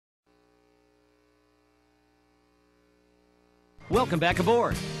Welcome back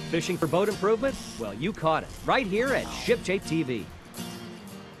aboard. Fishing for boat improvement? Well, you caught it right here at ShipShape TV.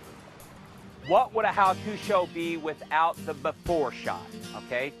 What would a how-to show be without the before shot?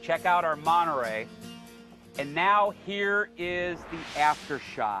 Okay, check out our Monterey. And now here is the after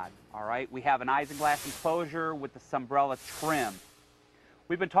shot. All right, we have an isinglass enclosure with the Sunbrella trim.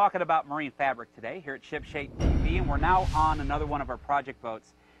 We've been talking about marine fabric today here at ShipShape TV, and we're now on another one of our project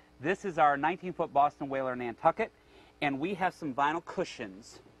boats. This is our 19-foot Boston Whaler Nantucket, and we have some vinyl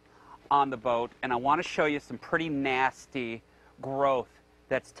cushions on the boat, and I want to show you some pretty nasty growth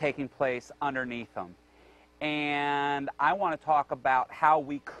that's taking place underneath them. And I want to talk about how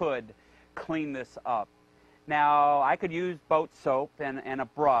we could clean this up. Now, I could use boat soap and a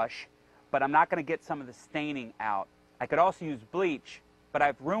brush, but I'm not going to get some of the staining out. I could also use bleach, but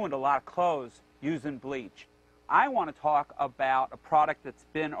I've ruined a lot of clothes using bleach. I want to talk about a product that's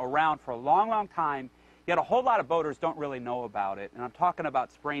been around for a long, long time, yet a whole lot of boaters don't really know about it. And I'm talking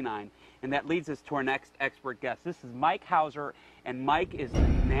about Spray-9, and that leads us to our next expert guest. This is Mike Hauser, and Mike is the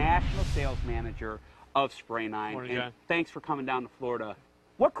National Sales Manager of Spray-9. Morning, John. Thanks for coming down to Florida.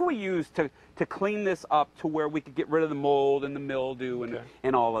 What can we use to clean this up to where we could get rid of the mold and the mildew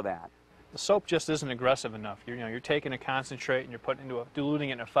and all of that? The soap just isn't aggressive enough. You're taking a concentrate and you're diluting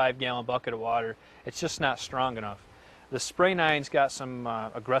it in a 5-gallon bucket of water. It's just not strong enough. The Spray-9's got some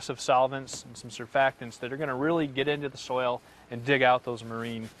aggressive solvents and some surfactants that are going to really get into the soil and dig out those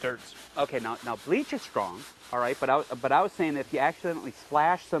marine dirts. Okay, now bleach is strong, all right, but I was saying if you accidentally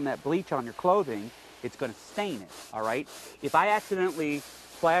splash some of that bleach on your clothing, it's going to stain it, all right? If I accidentally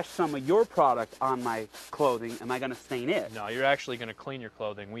splash some of your product on my clothing, am I going to stain it? No, you're actually going to clean your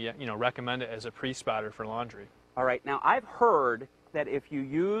clothing. We recommend it as a pre-spotter for laundry. All right, now I've heard that if you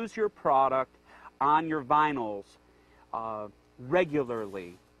use your product on your vinyls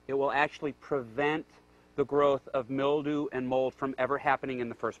regularly, it will actually prevent the growth of mildew and mold from ever happening in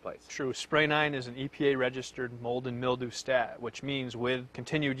the first place. True. Spray-9 is an EPA-registered mold and mildew stat, which means with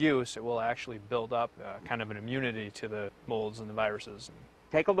continued use, it will actually build up kind of an immunity to the molds and the viruses.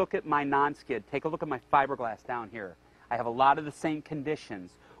 Take a look at my non-skid. Take a look at my fiberglass down here. I have a lot of the same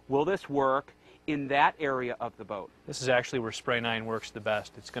conditions. Will this work in that area of the boat? This is actually where Spray-9 works the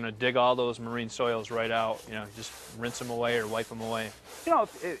best. It's going to dig all those marine soils right out. Just rinse them away or wipe them away.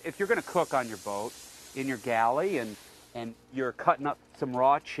 If you're going to cook on your boat, in your galley, and you're cutting up some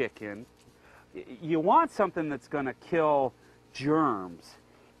raw chicken, you want something that's going to kill germs.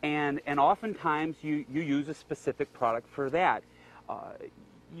 And oftentimes you use a specific product for that.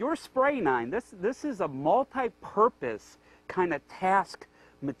 Your Spray-9, this is a multi-purpose kind of task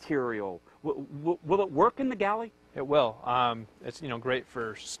material. Will it work in the galley? It will. It's great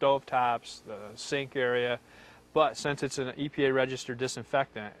for stove tops, the sink area, but since it's an EPA-registered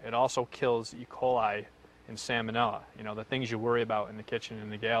disinfectant, it also kills E. coli and salmonella, the things you worry about in the kitchen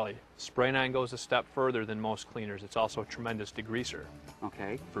and the galley. Spray-9 goes a step further than most cleaners. It's also a tremendous degreaser.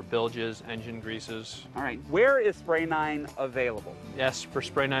 Okay. For bilges, engine greases. All right. Where is Spray-9 available? Yes, for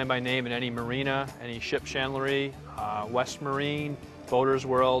Spray-9 by name in any marina, any ship chandlery, West Marine, Boaters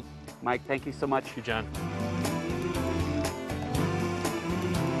World. Mike, thank you so much. Thank you, John.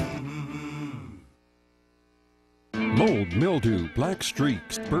 Mold, mildew, black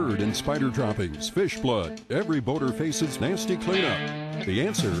streaks, bird and spider droppings, fish blood. Every boater faces nasty cleanup. The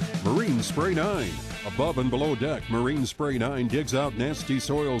answer, Marine Spray-9. Above and below deck, Marine Spray-9 digs out nasty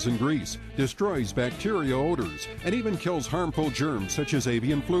soils and grease, destroys bacteria odors, and even kills harmful germs such as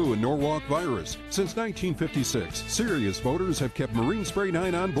avian flu and Norwalk virus. Since 1956, serious boaters have kept Marine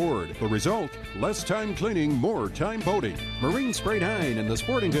Spray-9 on board. The result, less time cleaning, more time boating. Marine Spray-9 in the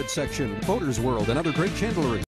sporting goods section, Boaters World and other great chandlery.